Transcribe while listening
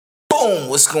Boom!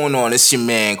 What's going on? It's your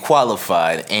man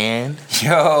Qualified and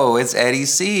Yo, it's Eddie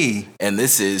C. And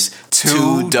this is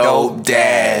Two Dope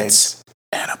Dads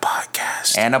and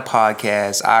a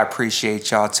podcast. I appreciate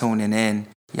y'all tuning in.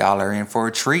 Y'all are in for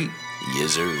a treat.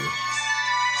 Yes, sir.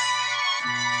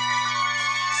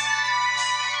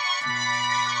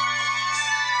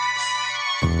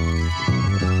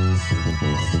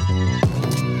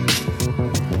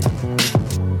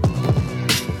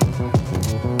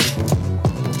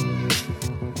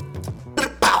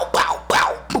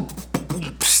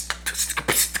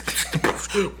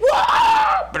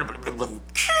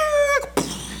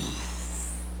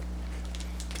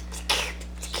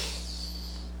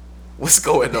 What's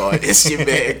going on? It's your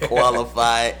man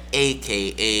Qualified,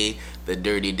 aka the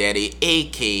Dirty Daddy,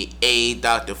 aka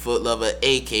Dr. Footlover,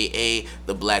 aka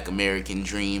the Black American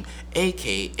Dream,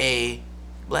 aka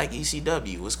Black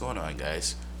ECW. What's going on,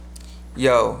 guys?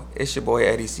 Yo, it's your boy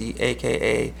Eddie C,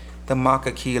 aka the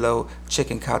Maka Kilo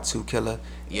Chicken Katsu Killer,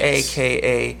 Yes.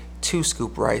 aka Two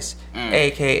Scoop Rice,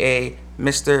 aka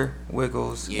Mr.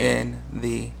 Wiggles in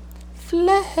the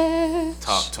flesh.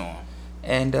 Talk to him.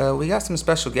 And we got some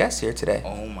special guests here today.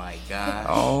 Oh my gosh.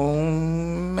 Oh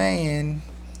man,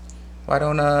 why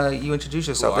don't you introduce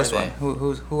yourself? Who are This they?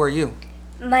 one. Who are you?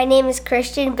 My name is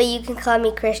Christian, but you can call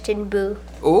me Christian Boo.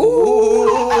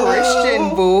 Ooh,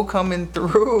 Christian Boo coming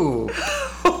through.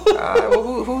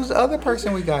 Well, who's the other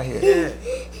person we got here?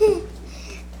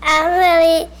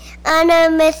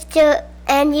 I'm Mr.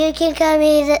 and you can call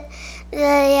me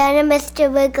Liliana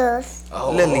Mr. Wiggles.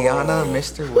 Oh. Liliana,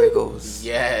 Mr. Wiggles.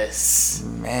 Yes.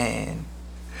 Man,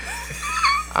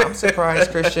 I'm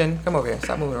surprised, Christian. Come over here.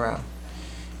 Stop moving around.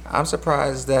 I'm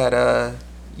surprised that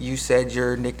you said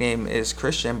your nickname is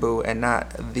Christian Boo and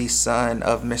not the son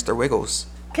of Mr. Wiggles.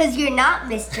 Because you're not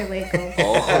Mr. Wiggles.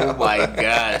 Oh my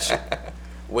gosh.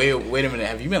 Wait a minute.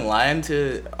 Have you been lying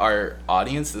to our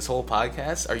audience this whole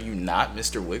podcast? Are you not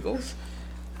Mr. Wiggles?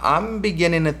 I'm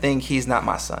beginning to think he's not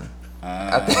my son.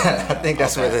 I think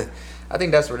that's okay.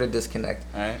 where the disconnect.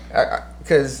 All right.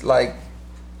 Because like,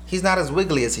 he's not as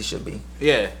wiggly as he should be.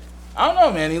 Yeah. I don't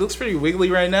know, man. He looks pretty wiggly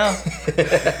right now.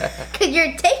 Because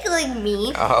you're tickling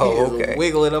me. Oh, He's okay.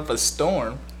 wiggling up a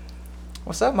storm.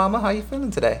 What's up, Mama? How you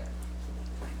feeling today?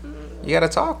 You gotta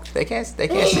talk. They can't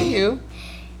see you.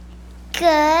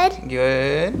 Good.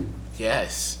 Good.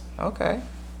 Yes. Okay.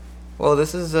 Well,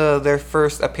 this is their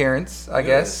first appearance, I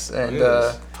guess, and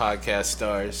podcast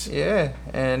stars. yeah,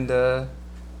 and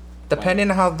depending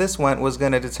on how this went was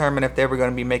gonna determine if they were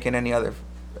gonna be making any other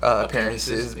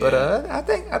appearances. But I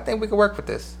think we could work with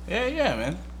this. Yeah,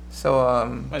 man.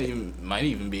 So Might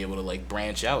even be able to like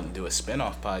branch out and do a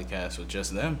spin-off podcast with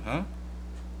just them, huh?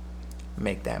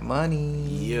 make that money.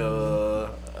 Yeah.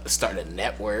 Start a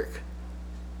network.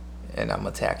 And I'm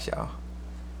gonna tax y'all.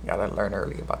 Gotta learn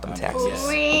early about them taxes.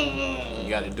 Yeah. You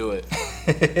got to do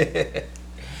it.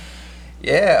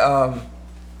 Yeah.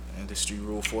 Industry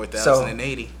Rule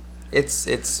 4080.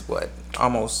 It's what,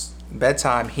 almost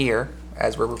bedtime here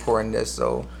as we're recording this.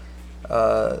 So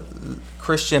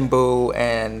Christian Boo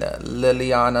and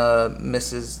Liliana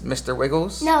Mr.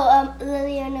 Wiggles. No,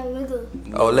 Liliana Wiggles.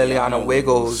 Oh, Liliana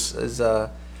Wiggles is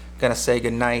gonna say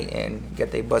goodnight and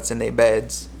get their butts in their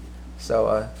beds.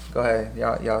 So go ahead,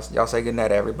 y'all say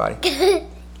goodnight, everybody.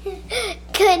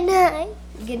 Good night.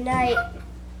 Good night.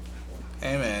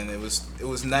 Hey man, it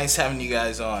was nice having you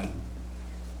guys on.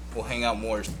 We'll hang out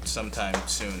more sometime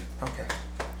soon. Okay,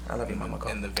 I love you, Mama. Go.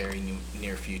 In the very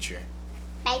near future.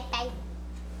 Bye bye.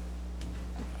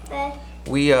 Bye.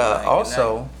 We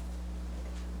also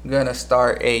gonna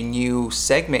start a new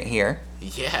segment here.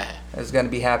 Yeah. It's gonna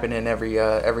be happening every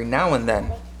now and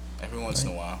then, Every once in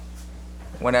a while.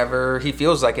 whenever he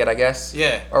feels like it, I guess.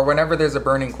 Yeah. Or whenever there's a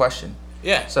burning question.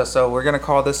 Yeah. So we're gonna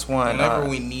call this one. Whenever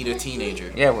we need a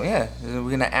teenager. Yeah, we're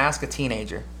gonna ask a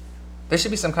teenager. There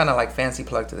should be some kind of like fancy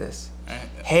plug to this.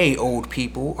 Hey, old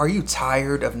people, are you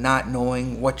tired of not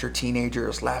knowing what your teenager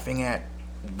is laughing at?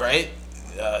 Right?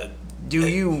 Do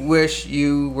you wish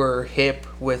you were hip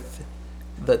with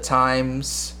the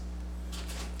times?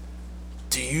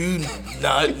 Do you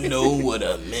not know what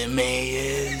a meme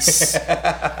is?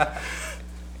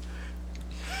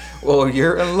 Well,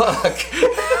 you're in luck.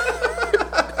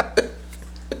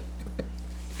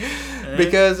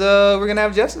 Because we're gonna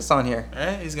have Justice on here.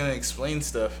 Right? He's gonna explain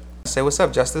stuff. Say what's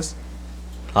up, Justice.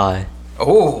 Hi.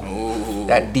 Oh, Ooh.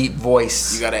 that deep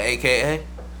voice. You got an AKA?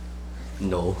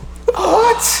 No.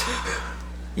 What?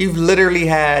 You've literally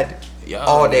had Yo.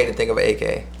 all day to think of an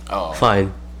AK. Oh.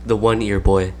 Fine. The one ear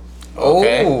boy.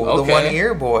 Okay, Oh, the okay. one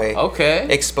ear boy. Okay.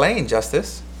 Explain,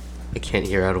 Justice. I can't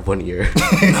hear out of one ear.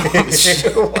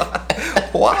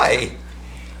 Why?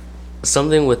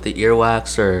 something with the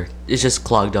earwax, or it's just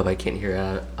clogged up. I can't hear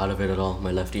out of it at all.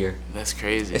 My left ear. That's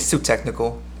crazy. It's too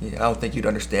technical. Yeah, I don't think you'd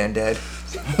understand, Dad.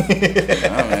 Nah,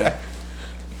 man.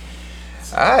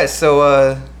 All right,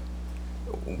 so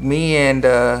me and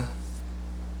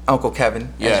Uncle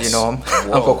Kevin, Yes. as you know him,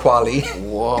 Whoa. Uncle Quali,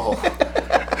 Whoa.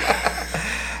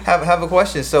 have a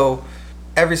question. So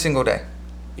every single day,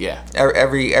 Yeah.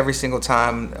 every single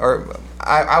time, or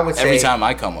I would say Every time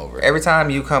I come over. every time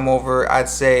you come over, I'd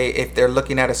say if they're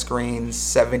looking at a screen,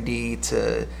 70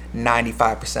 to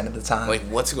 95% of the time, Like,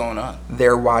 what's going on?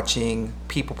 they're watching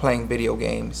people playing video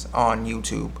games on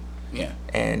YouTube. Yeah.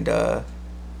 And I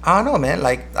don't know, man.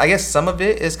 Like, I guess some of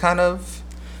it is kind of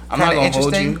I'm not gonna hold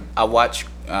interesting. you. I watch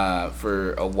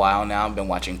for a while now. I've been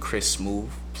watching Chris Smooth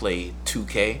play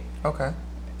 2K. Okay.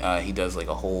 He does like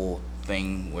a whole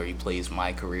thing where he plays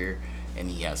My Career, and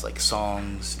he has like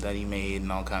songs that he made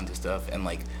and all kinds of stuff, and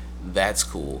like that's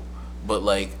cool. But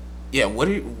like, yeah, what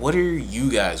are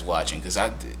you guys watching? Because I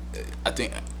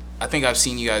think I've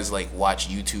seen you guys like watch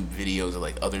YouTube videos of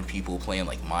like other people playing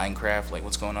like Minecraft. Like,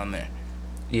 what's going on there?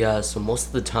 Yeah, so most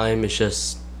of the time it's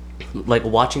just like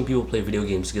watching people play video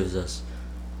games gives us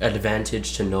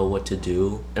advantage to know what to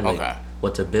do and like Okay.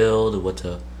 what to build, what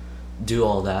to do,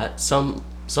 all that.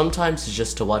 Sometimes it's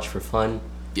just to watch for fun.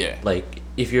 Yeah. Like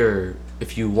if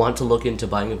you want to look into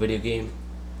buying a video game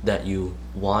that you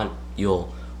want,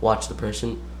 you'll watch the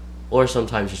person, or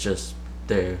sometimes it's just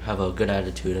they have a good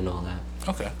attitude and all that.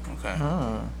 Okay.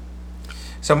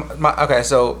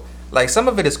 So like some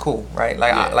of it is cool, right?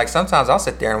 Like Yeah. like sometimes I'll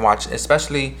sit there and watch,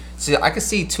 especially see I could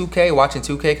see 2K watching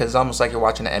 2K because it's almost like you're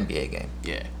watching an NBA game,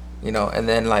 Yeah. you know. And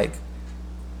then like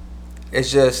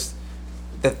it's just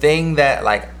the thing that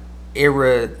like it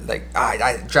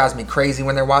drives me crazy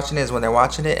when they're watching it is when they're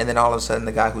watching it, and then all of a sudden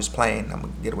the guy who's playing, I'm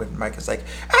gonna get away from the mic, is like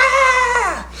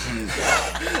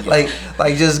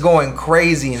like just going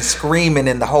crazy and screaming,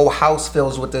 and the whole house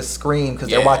fills with this scream because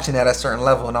they're Yeah. watching at a certain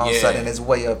level, and all of a Yeah. sudden it's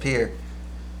way up here.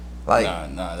 Like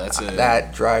Nah,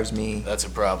 that drives me that's a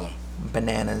problem.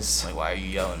 bananas. Like, why are you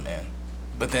yelling, man?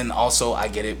 But then also I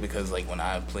get it because like when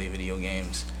I play video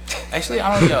games, actually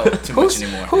I don't yell too much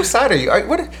anymore. Whose side are you?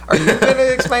 What are you gonna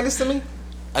explain this to me?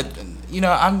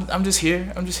 I'm just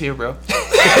here. I'm just here, bro.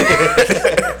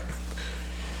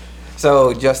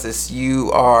 So Justice,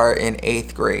 you are in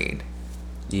 8th grade.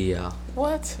 Yeah.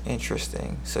 What?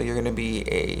 Interesting. So you're gonna be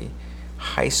a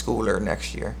high schooler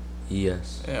next year.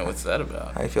 Yes. Yeah, what's that about?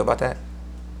 How do you feel about that?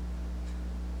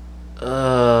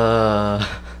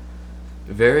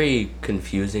 Very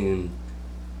confusing, and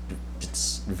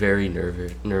it's very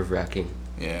nerve-wracking.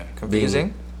 Yeah.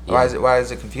 Confusing? Yeah. Why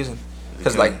is it confusing?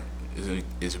 Because like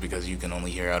is it because you can only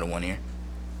hear out of one ear?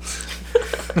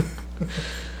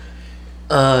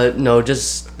 No,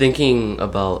 just thinking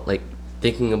about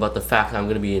the fact that I'm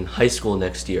gonna be in high school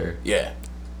next year. Yeah.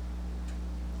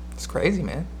 it's crazy,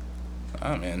 man.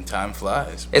 Oh man, time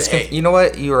flies. It's Hey, you know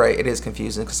what? You're right. It is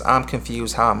confusing because I'm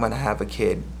confused how I'm gonna have a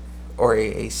kid or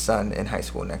a son in high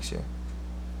school next year.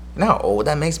 You know how old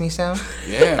that makes me sound?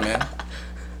 yeah, man.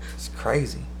 It's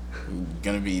crazy.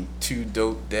 Gonna be two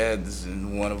dope dads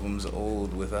and one of them's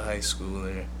old with a high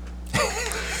schooler.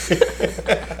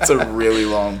 It's a really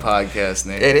long podcast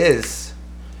name. It is,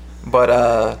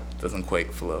 but Doesn't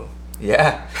quite flow.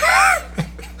 yeah.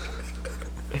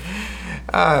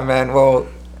 All right, man. Well,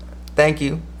 thank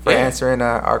you for Yeah. answering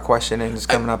our question and just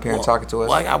coming up here and Well- talking to us.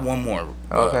 Well, I got one more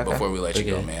Okay. before we let you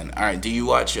go, Okay. man. All right, do you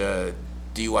watch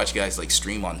guys like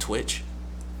stream on Twitch?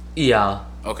 Yeah.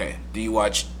 Okay. Do you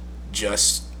watch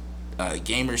just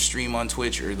gamers stream on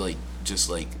Twitch, or like just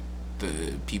like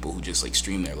the people who just like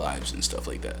stream their lives and stuff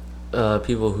like that?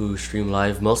 People who stream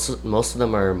live, most of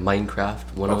them are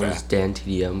Minecraft. One of them Okay. is Dan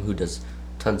TDM, who does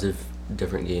tons of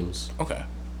different games, Okay.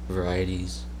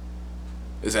 varieties.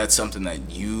 Is that something that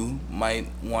you might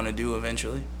want to do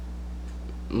eventually?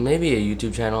 Maybe a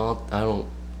YouTube channel. I don't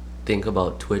think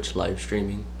about Twitch live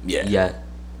streaming Yeah. yet.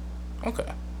 Okay.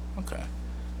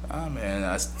 Ah man,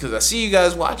 because I see you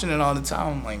guys watching it all the time.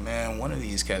 I'm like, man, one of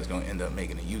these cats gonna end up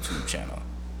making a YouTube channel.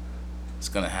 It's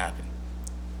gonna happen.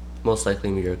 Most likely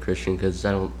you're a Christian, because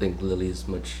I don't think Lily's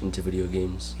much into video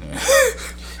games.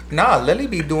 Nah, Lily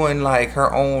be doing like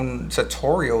her own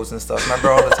tutorials and stuff. Remember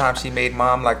all the time she made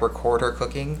mom like record her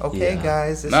cooking? Okay, Yeah.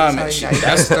 guys, this Nah, is man, how she- you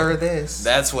that's- stir this.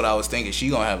 That's what I was thinking. She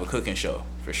gonna have a cooking show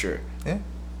for sure. Yeah.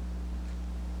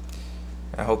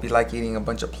 I hope you like eating a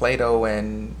bunch of Play-Doh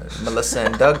and Melissa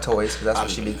and Doug toys, because that's what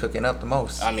she be cooking up the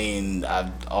most. I mean,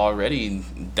 I've already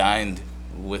dined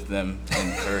with them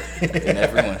and her and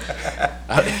everyone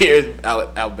out here,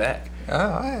 out back. Oh,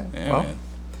 all right. Yeah, Well, man.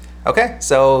 okay,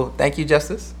 so thank you,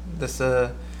 Justice. This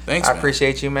Thanks, I man.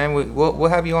 appreciate you, man. We'll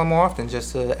have you on more often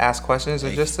just to ask questions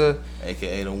or just to,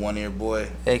 AKA the one ear boy.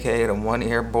 AKA the one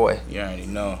ear boy. You already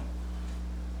know.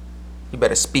 You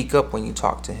better speak up when you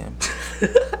talk to him,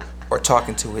 or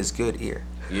talking to his good ear.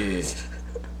 Yeah.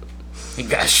 He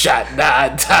got shot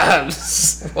 9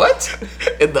 times. What?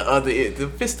 In the other ear, the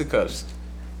fisticuffs.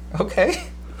 Okay.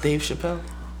 Dave Chappelle.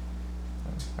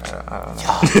 I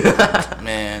don't know.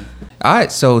 Man. All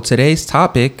right, so today's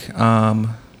topic,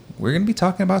 we're gonna be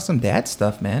talking about some dad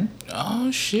stuff, man. Oh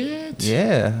shit.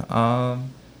 Yeah.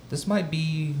 This might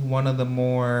be one of the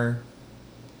more,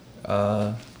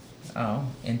 I don't know,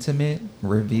 intimate,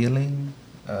 revealing,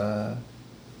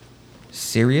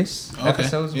 serious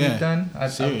episodes we've done.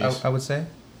 I would say.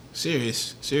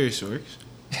 Serious works.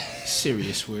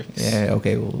 Serious works. Yeah.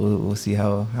 Okay. We'll see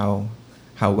how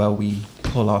well we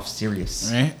pull off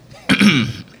serious. Right.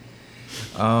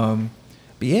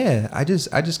 But yeah, I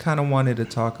just kind of wanted to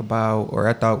talk about, or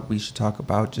I thought we should talk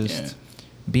about just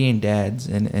being dads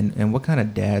and what kind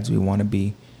of dads we want to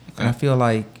be. Okay. And I feel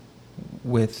like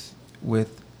with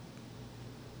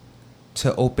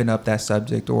to open up that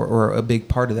subject or a big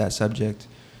part of that subject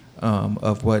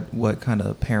of what kind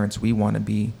of parents we want to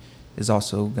be is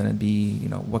also going to be,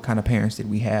 what kind of parents did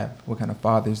we have? What kind of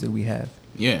fathers did we have?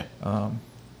 Yeah.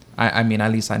 I mean,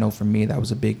 at least I know for me, that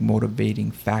was a big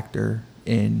motivating factor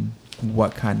in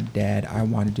what kind of dad I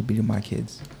wanted to be to my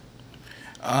kids.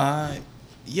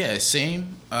 Yeah,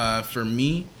 same. For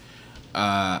me,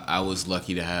 I was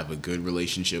lucky to have a good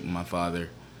relationship with my father.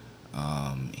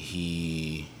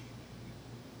 He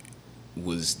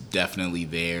was definitely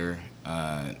there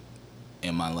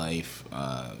in my life.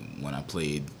 When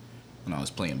I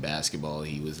was playing basketball,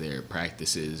 he was there at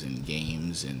practices and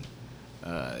games, and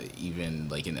even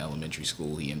like in elementary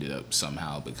school, he ended up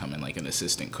somehow becoming like an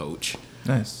assistant coach.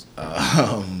 Nice.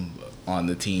 On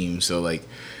the team. So like,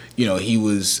 he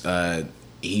was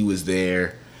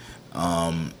there,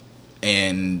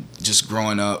 and just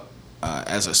growing up,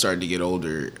 as I started to get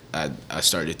older, I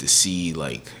started to see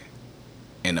like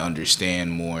and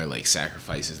understand more like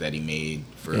sacrifices that he made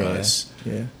for us.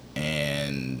 Yeah.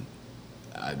 And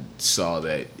I saw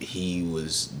that he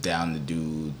was down to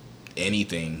do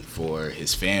anything for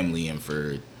his family and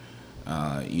for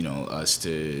us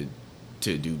to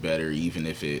do better, even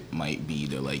if it might be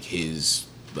to like his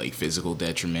like physical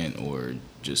detriment or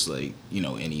just like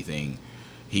anything.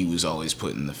 He was always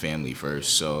putting the family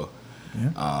first. So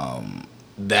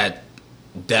that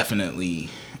definitely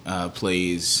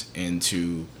plays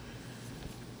into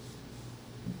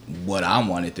what I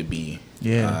want it to be.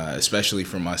 Especially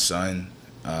for my son.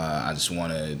 I just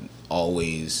want to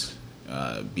always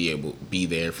be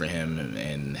there for him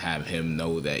and have him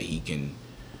know that he can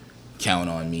count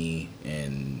on me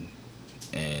and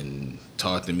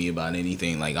talk to me about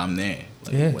anything. Like I'm there,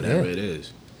 like whatever it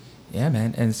is. Yeah,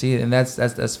 man. And see, and that's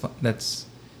it's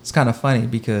kind of funny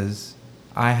because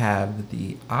I have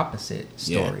the opposite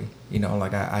story.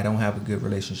 Like I don't have a good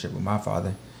relationship with my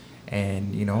father,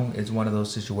 and it's one of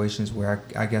those situations where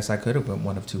I guess I could have went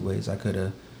one of two ways. I could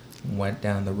have went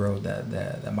down the road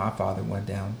that my father went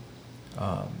down,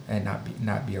 and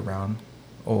not be around,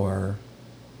 or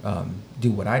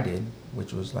do what I did,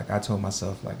 which was like I told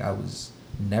myself like I was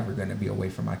never gonna be away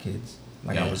from my kids.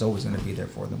 Like I was always gonna be there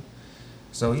for them.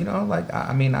 So like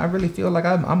I mean, I really feel like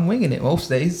I'm winging it most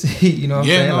days. You know what I'm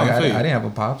saying? No, like I didn't have a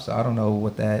pop, so I don't know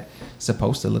what that's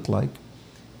supposed to look like.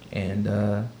 And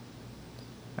I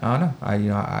don't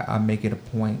know. I make it a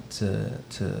point to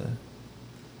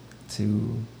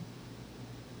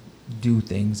do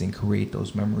things and create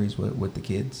those memories with the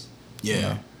kids.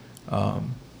 Yeah.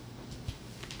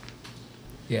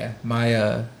 Yeah.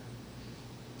 My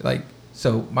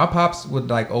so my pops would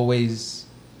like always.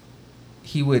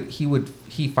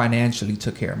 He financially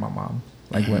took care of my mom.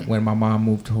 Like when my mom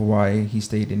moved to Hawaii, he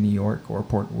stayed in New York or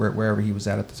wherever he was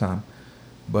at the time.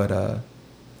 But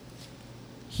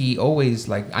he always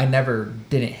like I never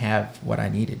didn't have what I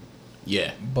needed.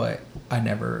 Yeah. But I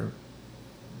never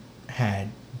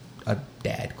had a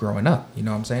dad growing up. You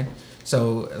know what I'm saying?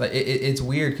 So like it's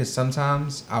weird because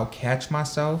sometimes I'll catch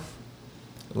myself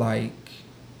like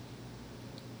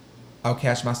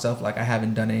I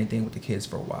haven't done anything with the kids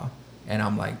for a while. And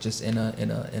I'm like just in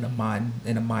a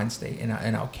mind state,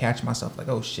 and I'll catch myself like,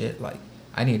 oh shit, like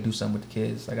I need to do something with the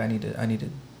kids, like I need to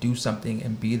do something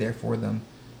and be there for them,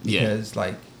 because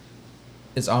like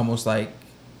it's almost like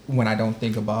when I don't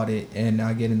think about it and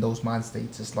I get in those mind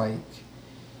states, it's like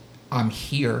I'm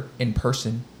here in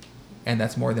person, and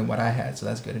that's more than what I had, so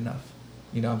that's good enough.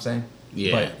 You know what I'm saying?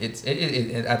 Yeah. But it's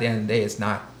it at the end of the day, it's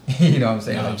not. You know what I'm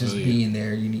saying? No, like just being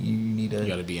there, you need to. You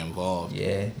got to be involved.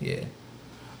 Yeah.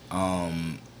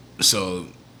 So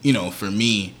you know, for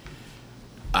me,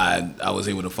 I was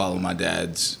able to follow my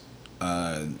dad's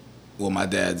my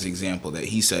dad's example that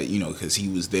he said, you know, because he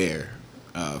was there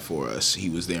for us. He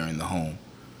was there in the home.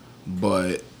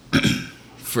 But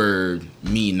for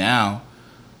me now,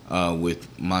 with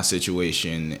my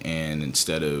situation, and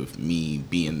instead of me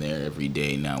being there every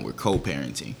day, now we're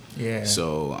co-parenting. Yeah.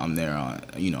 So I'm there on,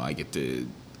 you know, I get to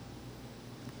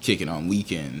kick it on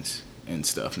weekends and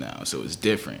stuff now. So it's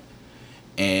different.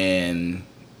 And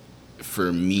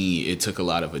for me, it took a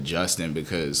lot of adjusting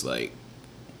because, like,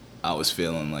 I was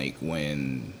feeling like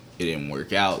when it didn't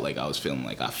work out, like I was feeling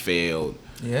like I failed.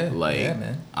 Yeah. Like, yeah,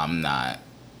 man. I'm not,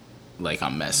 like,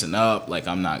 I'm messing up. Like,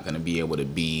 I'm not going to be able to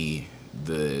be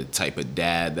the type of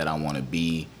dad that I want to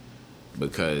be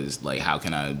because, like, how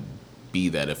can I be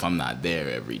that if I'm not there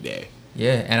every day?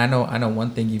 Yeah, and I know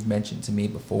one thing you've mentioned to me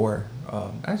before,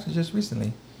 actually just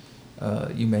recently,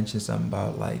 you mentioned something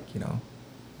about, like, you know,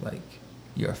 like,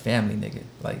 you're a family nigga.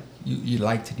 Like, you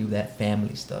like to do that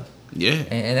family stuff. Yeah.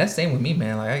 And that's the same with me,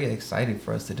 man. Like, I get excited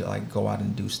for us to, like, go out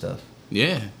and do stuff.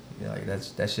 Yeah. You know, like,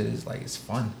 that shit is, like, it's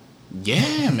fun.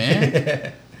 Yeah,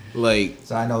 man. Like,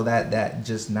 so I know that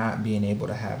just not being able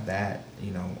to have that,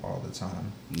 you know, all the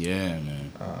time. yeah,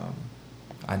 man.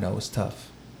 I know it's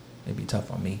tough. It'd be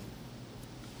tough on me.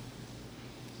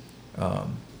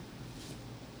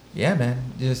 Yeah,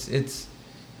 man. Just it's.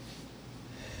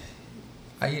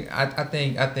 I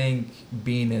think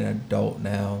being an adult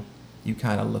now, you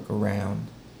kind of look around,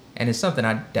 and it's something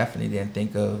I definitely didn't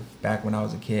think of back when I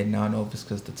was a kid. Now I don't know if it's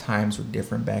because the times were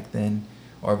different back then,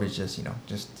 or if it's just, you know,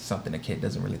 just something a kid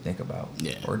doesn't really think about,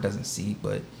 or doesn't see.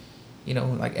 But, you know,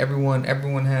 like everyone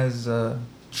has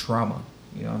trauma.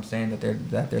 You know what I'm saying,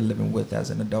 that they're living with as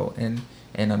an adult, and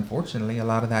unfortunately, a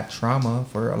lot of that trauma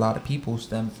for a lot of people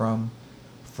stem from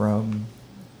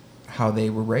how they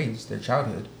were raised, their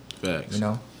childhood. Facts. You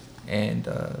know, and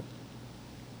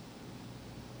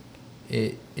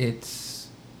it's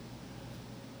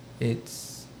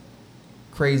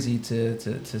crazy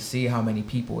to see how many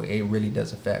people it really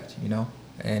does affect. You know,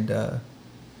 and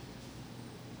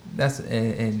that's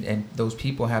and those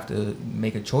people have to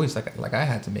make a choice. Like I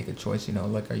had to make a choice. You know,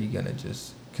 like, are you gonna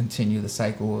just continue the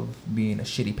cycle of being a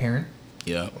shitty parent?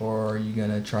 Yeah. Or are you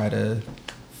gonna try to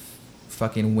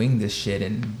fucking wing this shit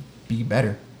and be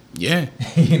better? Yeah.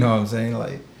 You know what I'm saying?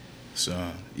 Like,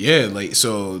 so yeah, like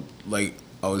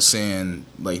I was saying,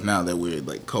 like, now that we're,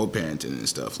 like, co-parenting and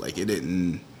stuff, like, it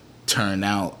didn't turn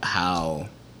out how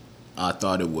I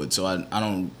thought it would. So I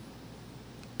don't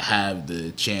have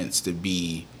the chance to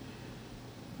be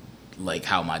like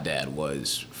how my dad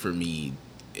was for me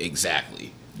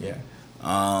exactly. yeah.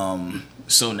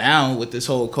 So now with this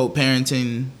whole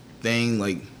co-parenting thing,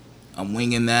 like, I'm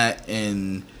winging that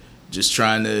and just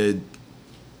trying to,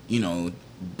 you know,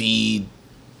 be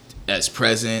as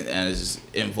present, as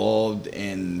involved,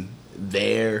 and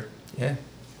there. Yeah.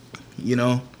 You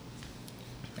know.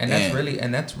 And that's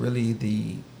really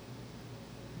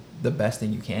the best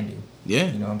thing you can do. Yeah.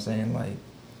 You know what I'm saying? Like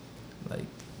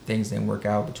things didn't work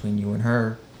out between you and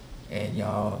her, and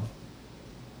y'all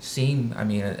seem, I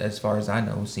mean, as far as I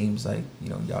know, seems like, you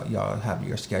know, y'all have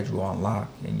your schedule on lock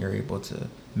and you're able to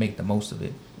make the most of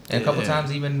it. And a couple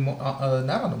times even not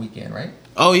on the weekend, right?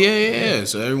 Oh yeah.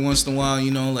 So every once in a while, you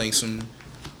know, like some,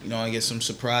 you know, I get some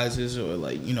surprises, or,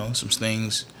 like, you know, some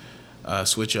things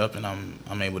switch up, and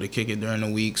I'm able to kick it during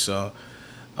the week. So,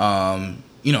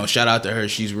 you know, shout out to her.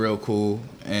 She's real cool,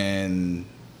 and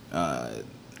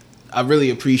I really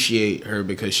appreciate her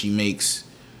because she makes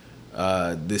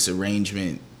this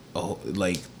arrangement,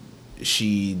 like,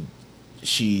 she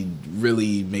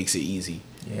really makes it easy.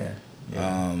 Yeah.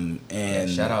 And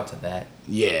shout out to that.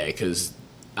 Yeah, because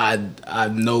I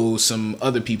know some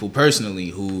other people personally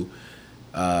who,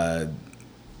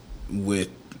 with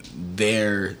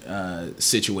their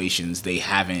situations, they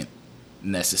haven't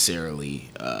necessarily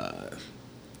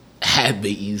had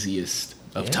the easiest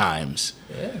of times.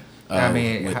 Yeah. I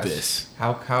mean, with this,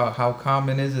 how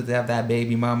common is it to have that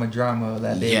baby mama drama,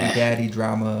 that baby daddy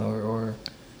drama, or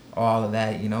all of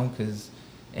that? You know, because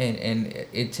and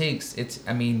it takes,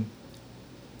 I mean,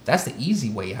 that's the easy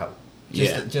way out.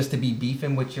 Just to be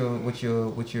beefing with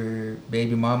your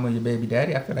baby mama, your baby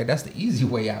daddy. I feel like that's the easy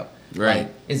way out. Right.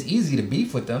 Like, it's easy to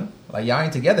beef with them. Like, y'all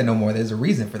ain't together no more. There's a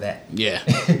reason for that. Yeah.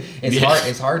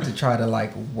 It's hard to try to,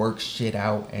 like, work shit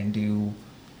out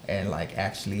and like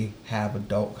actually have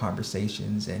adult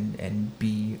conversations and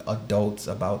be adults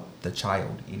about the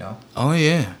child, you know? Oh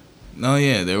yeah. No,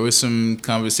 yeah. There were some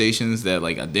conversations that,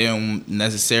 like, I didn't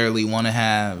necessarily want to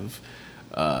have.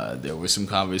 There were some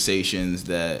conversations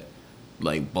that,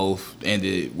 like, both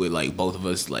ended with, like, both of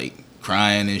us, like,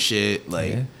 crying and shit.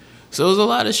 Like, So it was a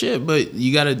lot of shit, but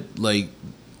you gotta like,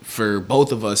 for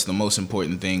both of us, the most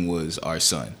important thing was our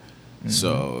son.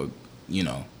 So, you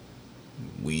know,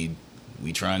 we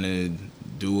trying to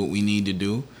do what we need to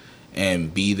do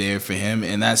and be there for him,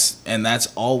 and that's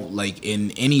all. Like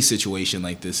in any situation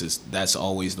like this, that's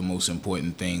always the most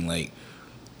important thing. Like,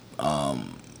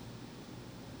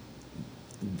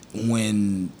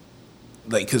 when,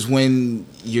 like, because when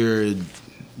you're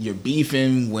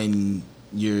beefing, when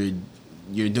you're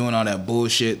doing all that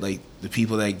bullshit, like the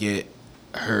people that get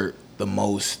hurt the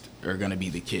most are gonna be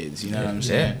the kids. You know what I'm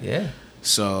saying? Yeah.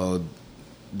 So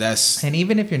that's, And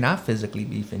even if you're not physically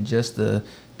beefing, just the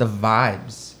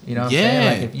vibes. You know what Yeah. I'm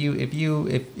saying?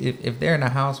 Like if they're in a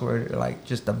house where like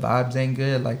just the vibes ain't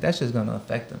good, like that's just gonna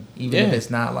affect them. Even if Yeah. it's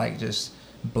not like just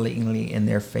blatantly in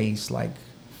their face, like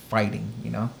fighting. You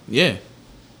know, yeah.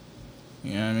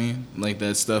 You know what I mean? Like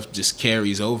that stuff just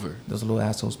carries over. those little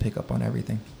assholes pick up on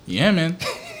everything. Yeah, man.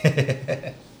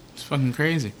 It's fucking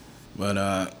crazy.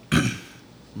 But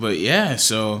but yeah,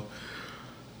 so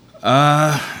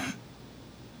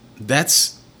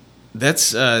that's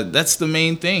the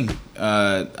main thing.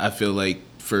 I feel like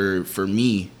for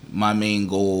me, my main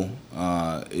goal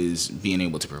is being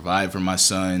able to provide for my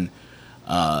son,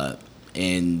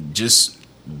 and just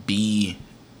be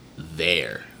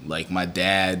there. Like my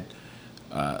dad,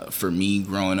 for me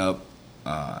growing up,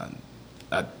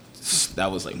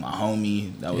 that was like my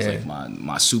homie. That was like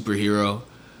my superhero.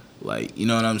 Like, you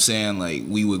know what I'm saying? Like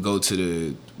we would go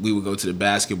to the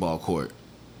basketball court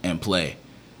and play,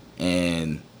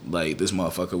 and like this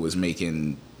motherfucker was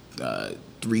making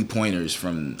 3-pointers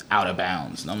from out of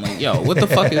bounds, and I'm like, yo, what the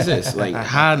fuck is this? Like,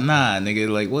 nah, nigga,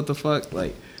 like what the fuck?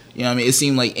 Like, you know what I mean? It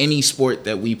seemed like any sport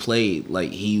that we played, like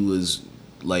he was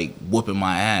like whooping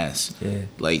my ass. Yeah.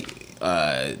 Like,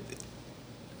 I'm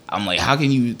like, how can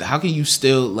you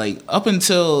still, like, up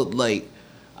until like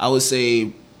I would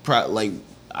say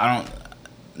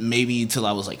maybe till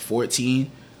I was like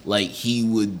 14, like he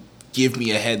would give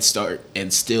me a head start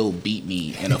and still beat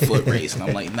me in a foot race, and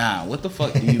I'm like, nah, what the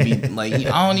fuck do you be like?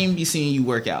 I don't even be seeing you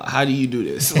work out. How do you do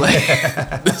this? Like,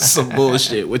 this is some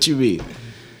bullshit. What you mean?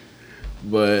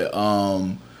 But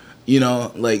you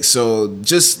know, like, so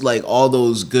just like all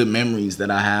those good memories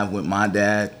that I have with my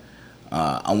dad,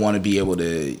 I want to be able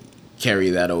to carry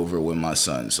that over with my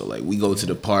son. So like we go to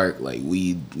the park, like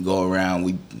we go around,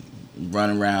 we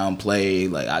run around, play,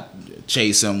 like I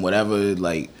chase him, whatever,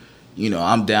 like, you know,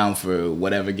 I'm down for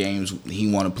whatever games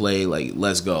he want to play, like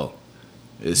let's go.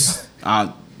 It's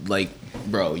I'm like,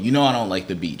 bro, you know I don't like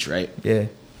the beach, right? Yeah.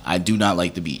 I do not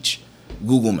like the beach.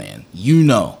 Google, man, you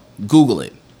know, Google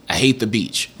it. I hate the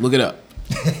beach. Look it up.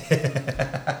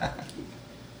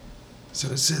 So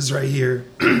it says right here.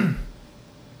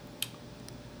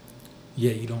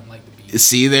 Yeah, you don't like the beach.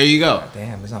 See, there you go.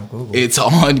 Damn, it's on Google. It's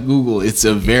on Google. It's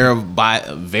a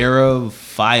verifiable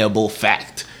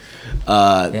fact.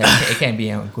 Yeah, it can't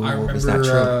be on Google. I remember It's not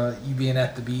true. you being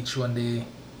at the beach one day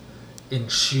in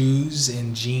shoes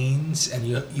and jeans, and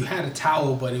you had a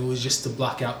towel, but it was just to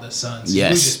block out the sun. So you were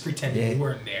Yes. just pretending Yeah. you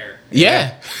weren't there.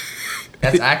 Yeah.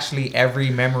 That's actually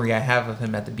every memory I have of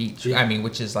him at the beach. Yeah. I mean,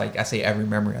 which is like, I say every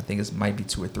memory, I think it might be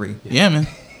 2 or 3. Yeah, man.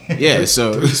 Yeah,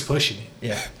 so He's pushing it.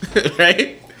 Yeah.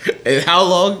 right? And how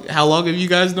long have you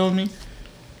guys known me?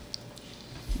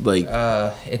 Like,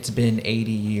 It's been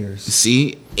 80 years.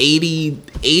 see,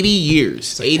 80 years.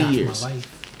 It's like 80 half years. my life.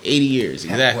 80 years,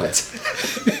 exactly.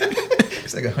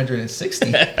 It's like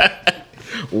 160.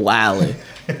 Wildin'.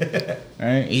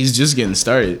 Alright, he's just getting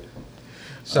started.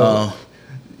 So,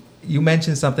 you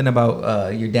mentioned something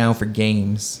about you're down for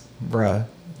games, bruh.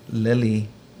 Lily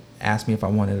asked me if I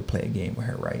wanted to play a game with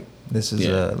her, right? This is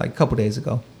like a couple days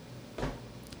ago.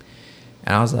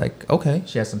 And I was like, okay.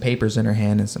 She had some papers in her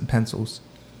hand and some pencils.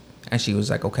 And she was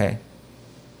like, okay,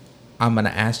 I'm going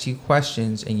to ask you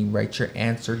questions and you write your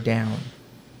answer down.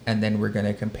 And then we're going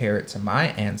to compare it to my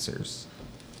answers.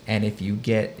 And if you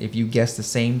guess the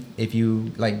same, if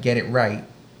you like get it right,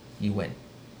 you win.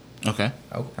 Okay.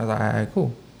 I was like, all right,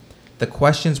 cool. The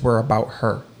questions were about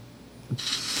her.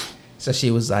 So she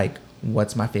was like,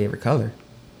 what's my favorite color?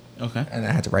 Okay. And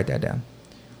I had to write that down.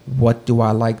 What do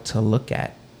I like to look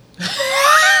at?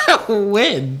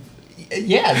 When?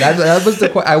 Yeah, that was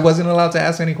the I wasn't allowed to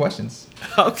ask any questions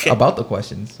Okay. about the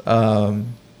questions.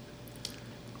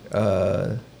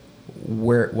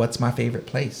 What's my favorite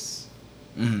place?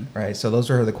 Mm-hmm. Right. So those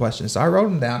were the questions. So I wrote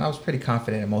them down. I was pretty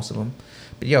confident in most of them.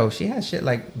 But yo, she had shit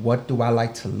like, what do I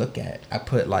like to look at? I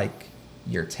put like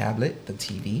your tablet, the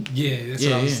TV. Yeah, that's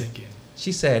what I was Yeah. thinking.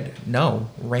 She said, no,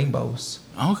 rainbows.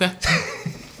 Okay.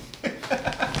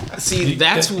 See, Do you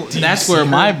that's see where her?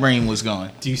 my brain was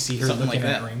going. Do you see her Something looking like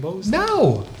at that. rainbows?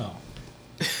 No. Oh.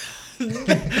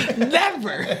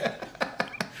 Never.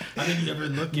 I mean, you ever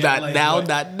look at Not like now, what-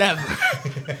 not never.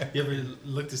 You ever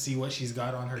look to see what she's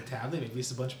got on her tablet? Maybe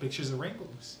it's a bunch of pictures of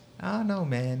rainbows. I don't know,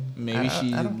 man. Maybe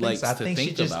she I don't think likes so. I to think she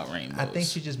think just, about I think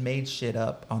rainbows. she just made shit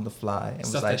up on the fly and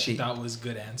Stuff was like, that she thought was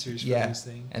good answers for yeah, these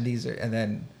things. and these are, and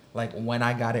then like when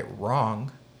I got it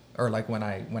wrong, or like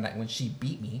when she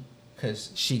beat me,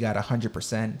 because she got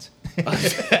 100%,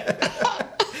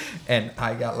 and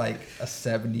I got like a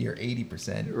 70 or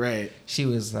 80%. Right. She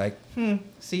was like,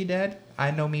 see, Dad, I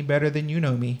know me better than you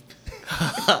know me.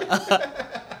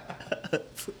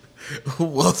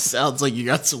 Well, sounds like you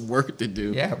got some work to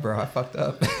do. Yeah, bro, I fucked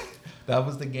up. That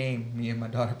was the game me and my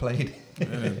daughter played.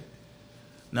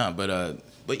 No,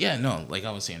 but yeah, no, like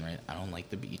I was saying, right? I don't like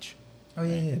the beach. Oh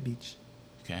yeah, beach.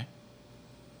 Okay.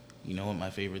 You know what my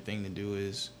favorite thing to do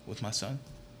is with my son?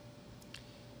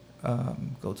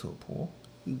 Go to a pool.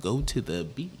 Go to the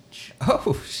beach.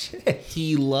 Oh shit.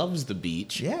 He loves the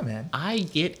beach. Yeah, man. I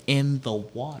get in the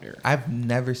water. I've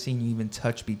never seen you even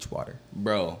touch beach water.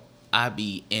 Bro, I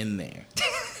be in there.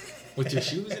 With your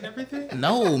shoes and everything?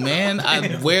 No, man.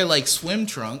 I wear like swim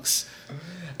trunks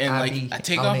and I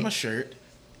take off my shirt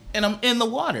and I'm in the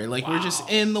water. Like we're just Wow.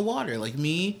 in the water. Like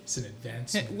me, It's an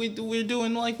advancement. we're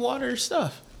doing like water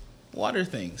stuff. Water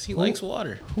things. He likes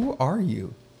water. Who are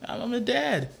you? I'm a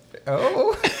dad.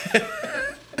 Oh.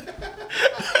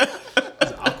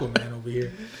 It's Aquaman over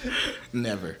here.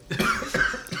 Never.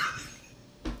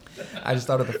 I just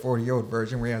thought of the 40-year-old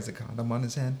version where he has a condom on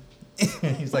his hand.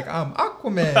 He's like, I'm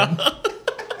Aquaman.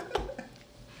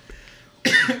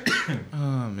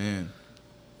 Oh man.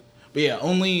 But yeah,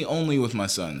 only with my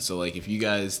son. So like if you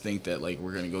guys think that like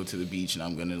we're gonna go to the beach and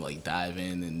I'm gonna like dive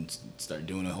in and start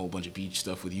doing a whole bunch of beach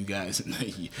stuff with you guys,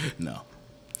 no.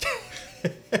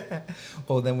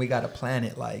 Well, then we got to plan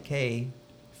it like, hey,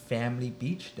 family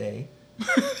beach day.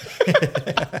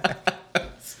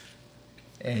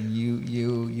 And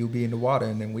you be in the water,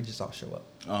 and then we just all show up.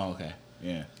 Oh, okay.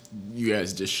 Yeah. You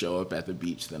guys just show up at the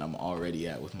beach that I'm already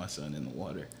at with my son in the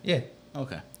water. Yeah.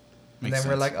 Okay. And Makes then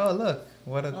we're sense. like, oh, look,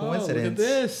 what a oh, coincidence. look at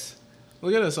this.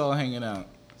 Look at us all hanging out.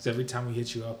 So every time we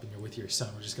hit you up and you're with your son,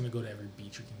 we're just gonna go to every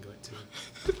beach we can go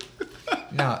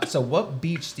to. Now, so what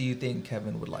beach do you think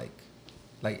Kevin would like?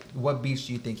 Like, what beach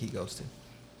do you think he goes to?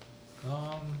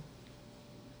 I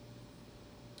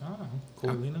don't know.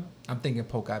 Colina? I'm thinking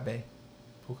Pokai Bay.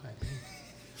 Pokai.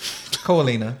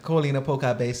 Colina,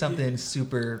 Pokai Bay, something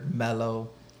super mellow.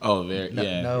 Oh, very No,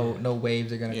 yeah. no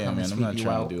waves are gonna Yeah, come man. and I'm sweep not you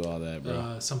trying out. to do all that,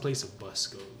 bro. Someplace a bus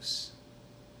goes.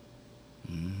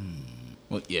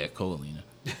 Well, yeah, Colina.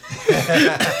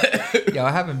 Yo,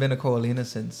 I haven't been to Colina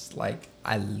since like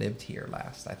I lived here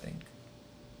last, I think.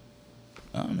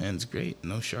 Oh man, it's great.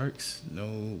 No sharks,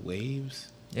 no waves.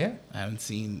 Yeah. I haven't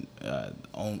seen.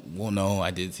 Well, no, I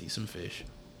did see some fish.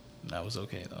 That was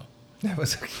okay though. That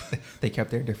was okay. They kept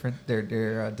their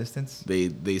distance.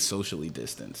 They socially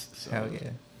distanced. So, Hell yeah.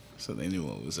 So they knew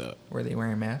what was up. Were they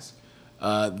wearing masks?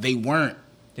 They weren't.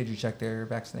 Did you check their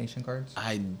vaccination cards?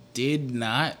 I did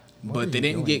not, What but are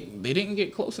they you didn't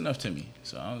get close enough to me.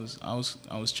 So I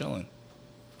was chilling.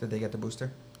 Did they get the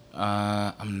booster?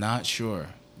 I'm not sure,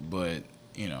 but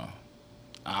you know,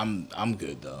 I'm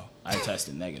good though. I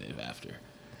tested negative after.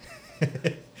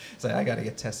 So I gotta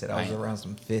get tested. I was Right. around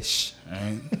some fish. All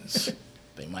right.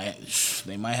 they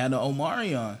might have the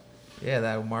Omarion. Yeah,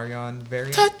 that Omarion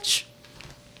variant. Touch.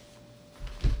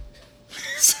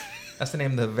 That's the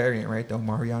name of the variant, right? The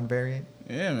Omarion variant.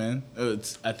 Yeah, man.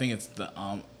 I think it's the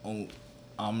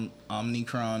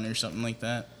Omnicron or something like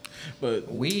that.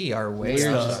 But We are way What's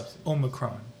off the- subject.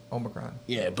 Omicron. Omicron.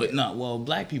 yeah, but not well.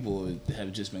 Black people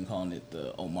have just been calling it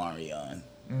the Omarion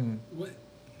What?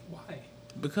 Why?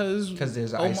 because Because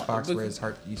there's an icebox where his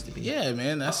heart used to be. Yeah,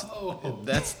 man. That's Oh.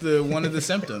 that's the one of the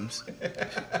symptoms.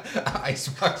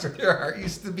 Icebox where your heart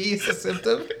used to be is a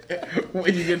symptom.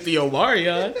 When you get the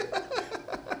Omarion.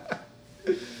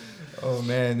 Oh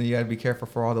man, you gotta be careful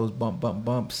for all those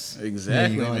bumps.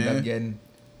 Exactly, You're gonna end man. up getting.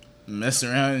 Mess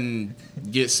around and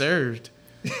get served.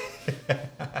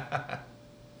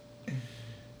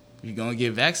 You're gonna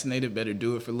get vaccinated, better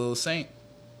do it for Lil Saint.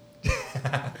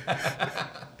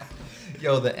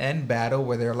 Yo, the end battle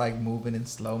where they're like moving in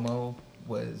slow mo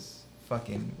was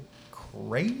fucking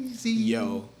crazy.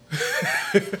 Yo.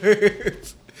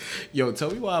 Yo,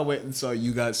 tell me why I went and saw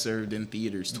You Got Served in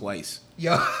theaters twice.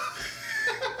 Yo.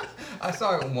 I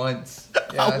saw it once.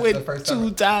 Yeah, I that's went the first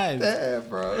 2 times. Yeah,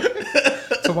 bro.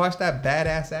 To watch that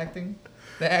badass acting.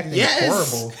 The acting Yes. is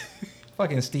horrible.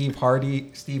 Fucking Steve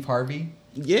Harvey.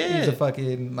 Yeah. He's a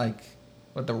fucking like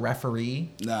the referee.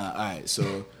 Nah, alright,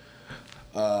 so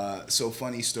so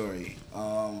funny story.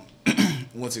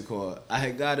 what's it called? I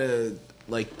had got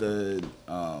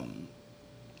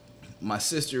my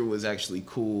sister was actually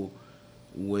cool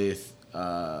with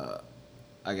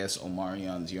I guess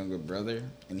Omarion's younger brother,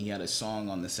 and he had a song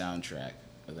on the soundtrack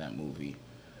of that movie.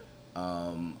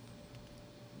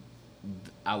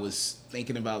 I was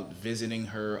thinking about visiting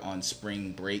her on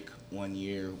spring break one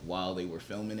year while they were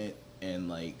filming it, and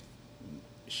like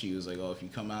she was like, "Oh, if you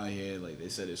come out here, like they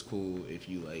said it's cool if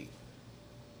you like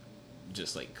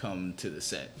just like come to the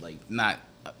set, like not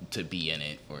to be in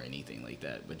it or anything like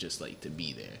that, but just like to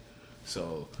be there."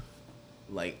 So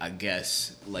like I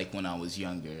guess like when I was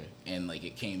younger and like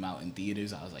it came out in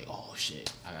theaters, I was like, "Oh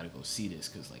shit, I gotta go see this,"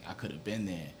 because like I could have been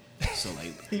there. So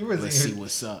like let's see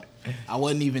what's up. I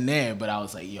wasn't even there, but I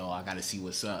was like, "Yo, I gotta see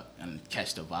what's up and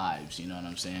catch the vibes," you know what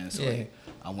I'm saying? So like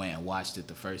I went and watched it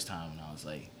the first time, and I was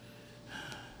like,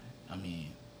 I mean,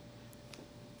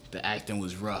 the acting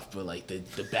was rough, but like the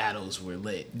battles were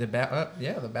lit. The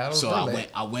battles. So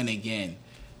I went again,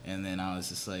 and then I was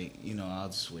just like, I'll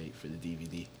just wait for the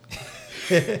DVD.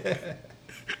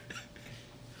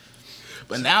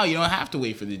 But now you don't have to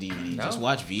wait for the DVD. No. Just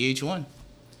watch VH1.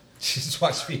 Just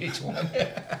watch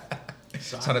VH1.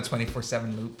 It's on a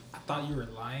 24/7 loop. I thought you were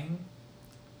lying.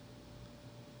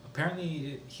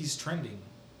 Apparently, he's trending.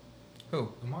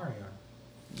 Who? Omarion.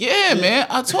 Yeah, man.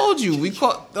 I told you we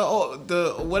caught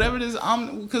the whatever it is.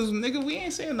 Because nigga, we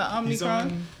ain't saying the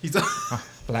Omnicron. He's on.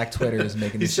 Black Twitter is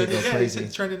making this shit go crazy.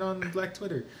 He's trending on Black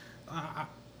Twitter.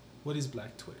 What is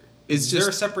Black Twitter? It's Is just there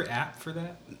a separate app for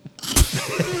that?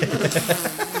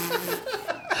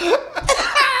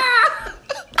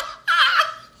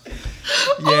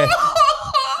 Yeah.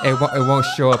 It won't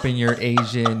show up in your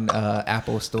Asian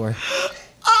Apple store.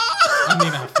 I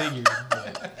mean, I figured.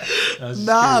 But I was just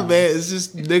nah, curious. man. It's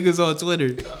just niggas on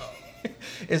Twitter.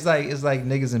 It's like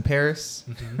niggas in Paris,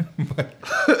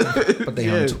 but they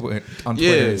Yeah. on Twitter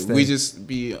Yeah, instead.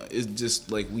 it's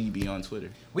just like we be on Twitter.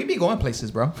 We be going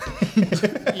places, bro.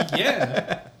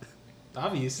 Yeah.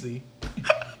 Obviously.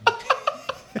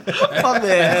 My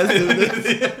man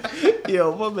has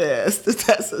Yo, my man has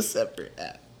that's a separate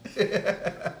app.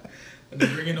 And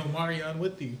they're bringing Omarion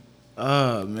with you.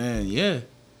 Oh man, yeah.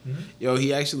 Mm-hmm. Yo,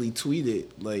 he actually tweeted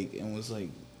like and was like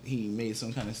he made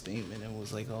some kind of statement and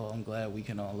was like, "Oh, I'm glad we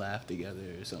can all laugh together"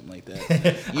 or something like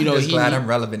that. I'm just glad I'm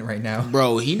relevant right now.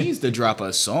 Bro, he needs to drop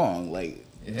a song like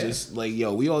Yeah. just like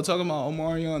yo, we all talking about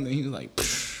Omarion, and he was like,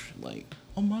 like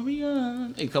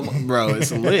Omarion. Hey, come on, bro,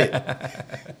 it's lit.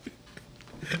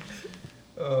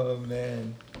 Oh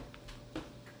man,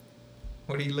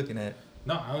 what are you looking at?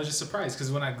 No, I was just surprised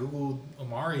because when I Googled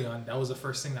Omarion, that was the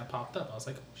first thing that popped up. I was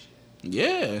like, oh shit.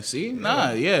 Yeah, see,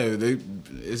 nah, yeah,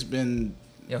 it's been.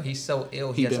 Yo, he's so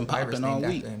ill. He He has been a virus popping all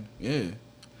named week. after him. Yeah.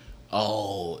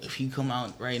 Oh, if he come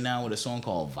out right now with a song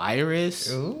called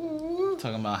Virus, Ooh,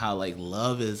 talking about how like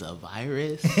love is a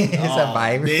virus. it's a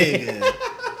virus. Nigga.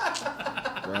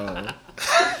 Bro.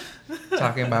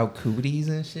 Talking about cooties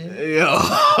and shit. Yo.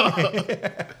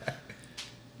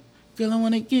 Girl, I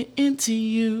wanna get into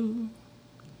you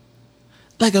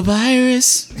like a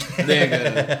virus.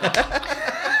 Nigga.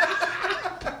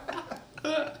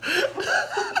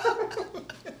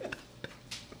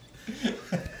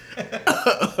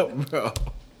 Bro.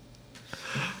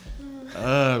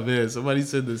 Oh man, somebody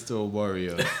said this to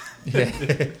Mario. Yeah.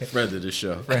 Friend of the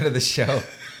show. Friend of the show.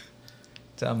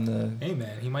 Tell him to. Hey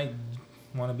man, he might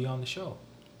want to be on the show.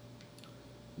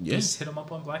 Yes. Just hit him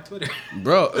up on Black Twitter.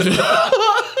 Bro.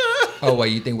 Oh, wait,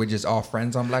 you think we're just all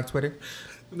friends on Black Twitter?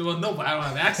 Well, no, but I don't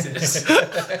have access.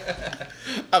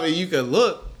 I mean, you can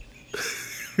look.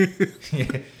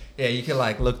 Yeah, you can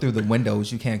like look through the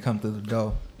windows. You can't come through the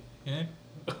door. Yeah.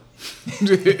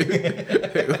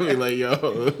 I mean, like,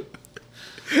 yo,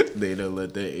 they don't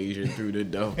let that Asian through the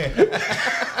door.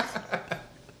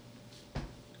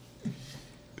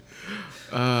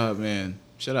 Man,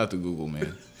 shout out to Google,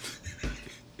 man.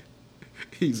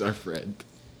 He's our friend.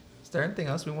 Is there anything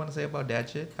else we want to say about that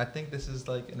shit? I think this is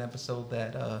like an episode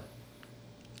that.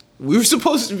 We were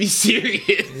supposed to be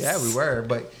serious. Yeah, we were,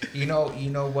 but you know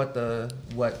what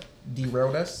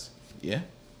derailed us? Yeah,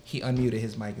 He unmuted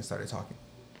his mic and started talking.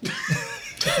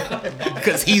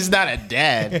 because he's not a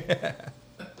dad.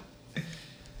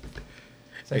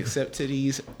 It's like, Except to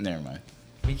these. Never mind.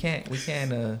 we can't.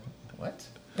 What?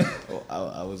 Well,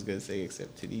 I was gonna say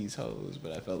except to these hoes,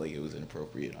 but I felt like it was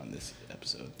inappropriate on this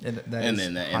episode. And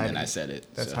then I said it.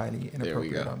 That's so highly there we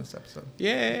inappropriate go. on this episode.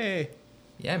 Yay!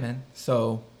 Yeah, man.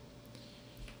 So,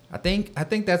 I think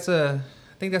that's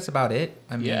about it.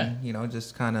 I mean, Yeah.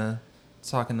 just kind of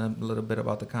talking a little bit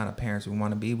about the kind of parents we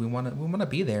want to be. We want to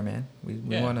be there, man. We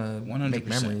Yeah, want to make 100%.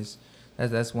 memories.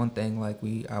 That's one thing. Like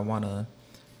I want to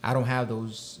I don't have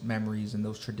those memories and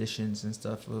those traditions and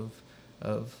stuff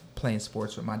of playing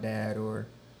sports with my dad or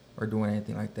doing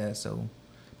anything like that. So I'm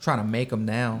trying to make them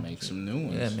now. Make some new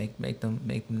ones. Yeah, make them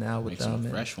now with Make them.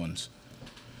 some fresh ones.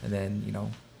 And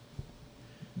then,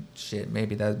 shit,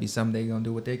 maybe that'd be something they're gonna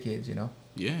do with their kids,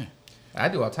 Yeah. I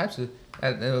do all types of.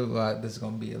 This is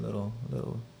gonna be a little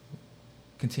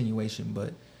continuation,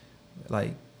 but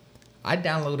like, I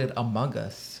downloaded Among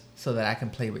Us so that I can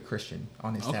play with Christian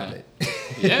on his tablet.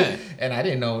 Yeah. And I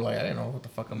didn't know what the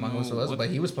fuck Among Us was, what- but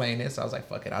he was playing it, so I was like,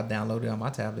 fuck it, I'll download it on my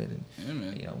tablet, and Yeah,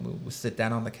 man. we'll sit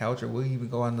down on the couch, or we'll even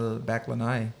go on the back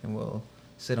lanai and we'll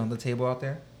sit on the table out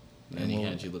there. And he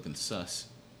had you looking sus.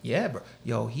 Yeah, bro.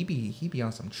 Yo, he be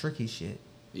on some tricky shit.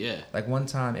 Yeah. Like one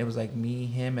time, it was like me,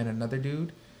 him, and another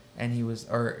dude, and it was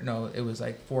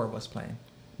like 4 of us playing,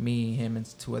 me, him, and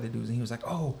 2 other dudes, and he was like,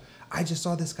 "Oh, I just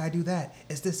saw this guy do that.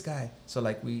 It's this guy." So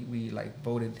like we like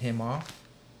voted him off,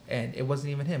 and it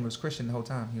wasn't even him. It was Christian the whole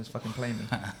time. He was fucking playing me.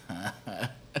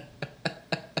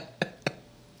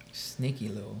 Sneaky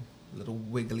little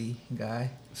wiggly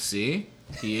guy. See?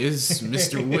 He is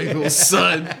Mr. Wiggles'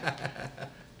 son.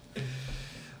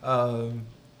 But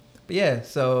yeah,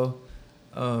 so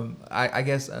I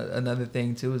guess another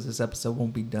thing too is this episode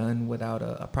won't be done without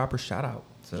a proper shout out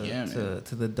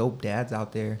to the dope dads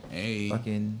out there. Hey.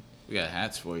 Fucking, We got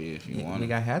hats for you if you want we them.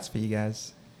 got hats for you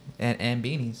guys, and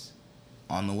beanies.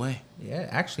 On the way. Yeah,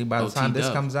 actually, by the OT time this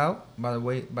Dub. comes out, by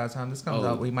the time this comes Oh,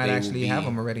 out, we might they will actually have be-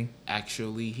 them already.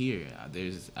 Actually here.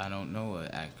 I don't know an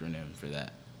acronym for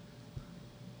that.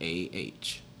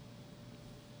 AH.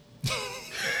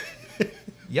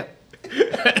 Yep.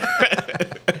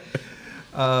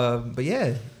 But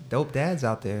yeah, dope dads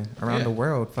out there around Yeah. the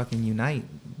world, fucking unite.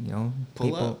 Pull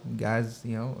people, up. guys.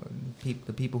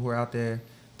 The people who are out there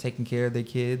taking care of their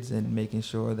kids and making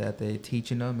sure that they're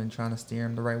teaching them and trying to steer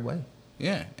them the right way.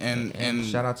 Yeah. And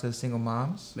shout out to the single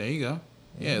moms. There you go.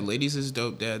 Yeah, ladies is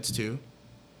dope dads too.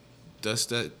 Dust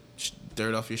that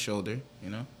dirt off your shoulder,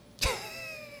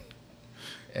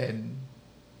 And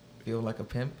feel like a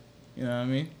pimp. You know what I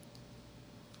mean?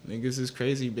 Niggas is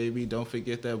crazy, baby. Don't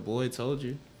forget that boy told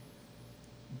you.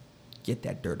 Get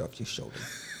that dirt off your shoulder.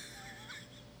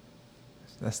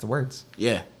 That's the words.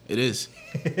 Yeah, it is.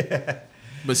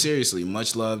 But seriously,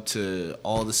 much love to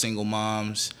all the single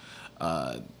moms.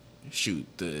 The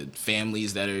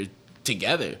families that are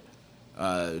together.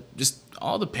 Just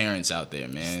all the parents out there,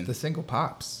 man. The single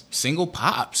pops. Single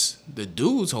pops. The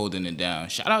dudes holding it down.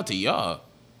 Shout out to y'all.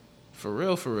 For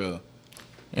real, for real.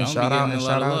 And Y'all be shout out getting and a lot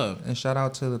shout of out love. and shout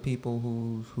out to the people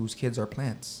whose kids are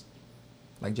plants,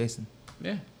 like Jason.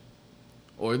 Yeah.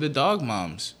 Or the dog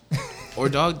moms. Or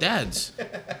dog dads.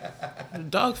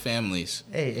 Dog families.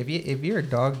 Hey, if you're a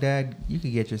dog dad, you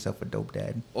could get yourself a dope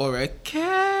dad. Or a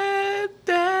cat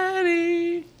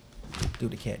daddy. Do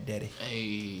the cat daddy.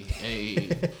 Hey.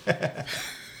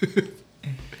 All You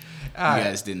right.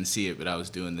 guys didn't see it, but I was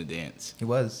doing the dance. He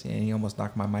was, and he almost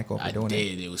knocked my mic over I doing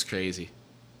did. It was crazy.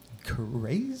 it.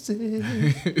 Crazy.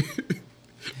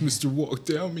 Mr. Walk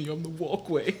Down Me on the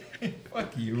walkway.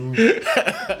 Fuck you.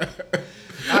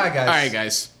 All right, guys. All right,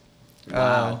 guys.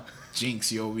 Wow.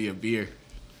 Jinx, you owe me a beer.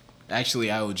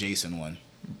 Actually, I owe Jason one.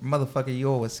 Motherfucker, you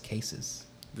owe us cases.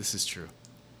 This is true.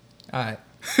 All right.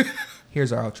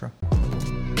 Here's our outro.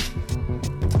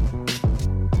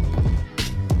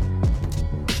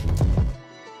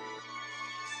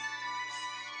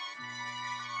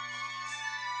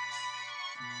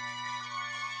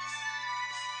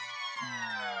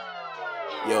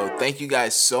 Yo, thank you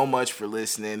guys so much for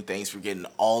listening. Thanks for getting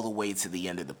all the way to the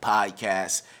end of the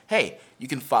podcast. Hey, you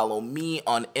can follow me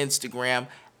on Instagram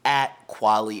at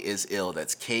QualiIsIll.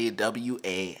 That's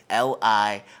KWALIISILL.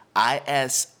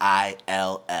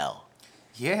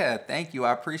 Yeah, thank you.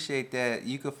 I appreciate that.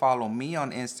 You can follow me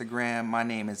on Instagram. My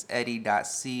name is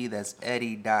Eddie.C. That's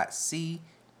Eddie.C.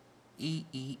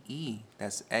 EEE.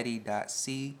 That's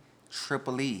Eddie.C.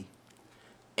 Triple E.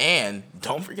 And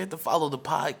don't forget to follow the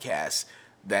podcast.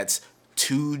 That's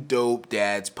Two Dope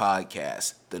Dads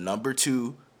Podcast. The number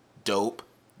 2 Dope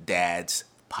Dads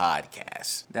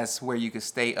Podcast. That's where you can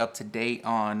stay up to date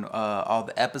on all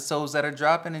the episodes that are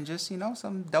dropping and just,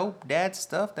 some dope dad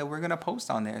stuff that we're going to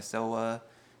post on there. So,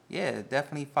 yeah,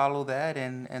 definitely follow that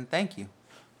and thank you.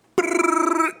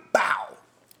 Bow.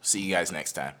 See you guys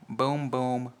next time. Boom,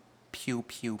 boom, pew,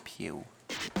 pew, pew.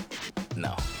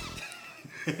 No.